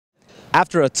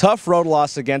After a tough road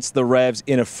loss against the Revs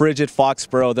in a frigid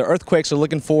Foxborough, the Earthquakes are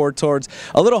looking forward towards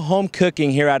a little home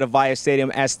cooking here at Avaya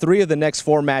Stadium, as 3 of the next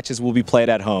 4 matches will be played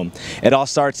at home. It all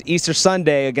starts Easter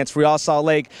Sunday against Real Salt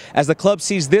Lake, as the club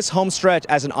sees this home stretch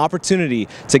as an opportunity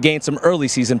to gain some early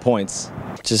season points.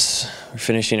 Just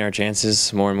finishing our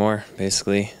chances more and more,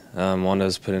 basically.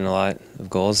 Wando's put in a lot of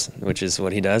goals, which is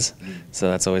what he does, so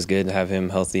that's always good to have him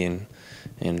healthy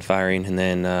and firing. And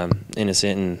then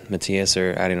Innocent and Matthias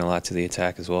are adding a lot to the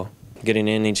attack as well. Getting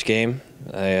in each game,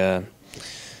 I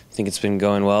think it's been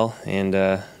going well, and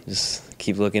just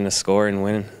keep looking to score and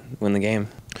win the game.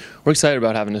 We're excited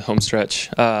about having a home stretch.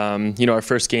 You know, our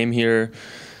first game here,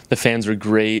 the fans were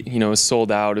great. You know, it was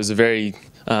sold out. It was a very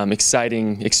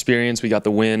exciting experience. We got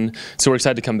the win, so we're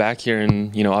excited to come back here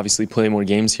and, you know, obviously play more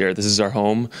games here. This is our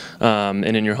home, and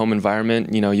in your home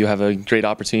environment, you know, you have a great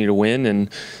opportunity to win. And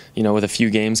you know, with a few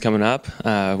games coming up,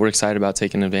 we're excited about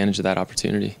taking advantage of that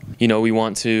opportunity. You know, we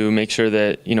want to make sure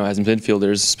that, you know, as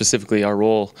midfielders, specifically our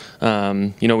role,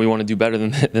 you know, we want to do better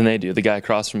than they do, the guy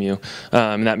across from you.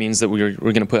 And that means that we're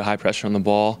going to put high pressure on the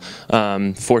ball,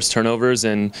 force turnovers,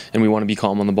 and we want to be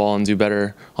calm on the ball and do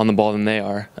better on the ball than they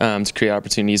are, to create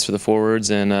opportunities for the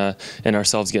forwards and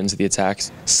ourselves get into the attacks.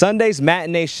 Sunday's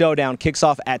matinee showdown kicks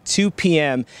off at 2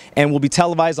 p.m. and will be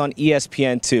televised on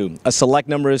ESPN2. A select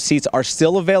number of seats are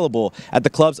still available at the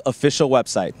club's official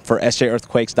website. For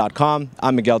SJEarthquakes.com,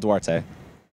 I'm Miguel Duarte.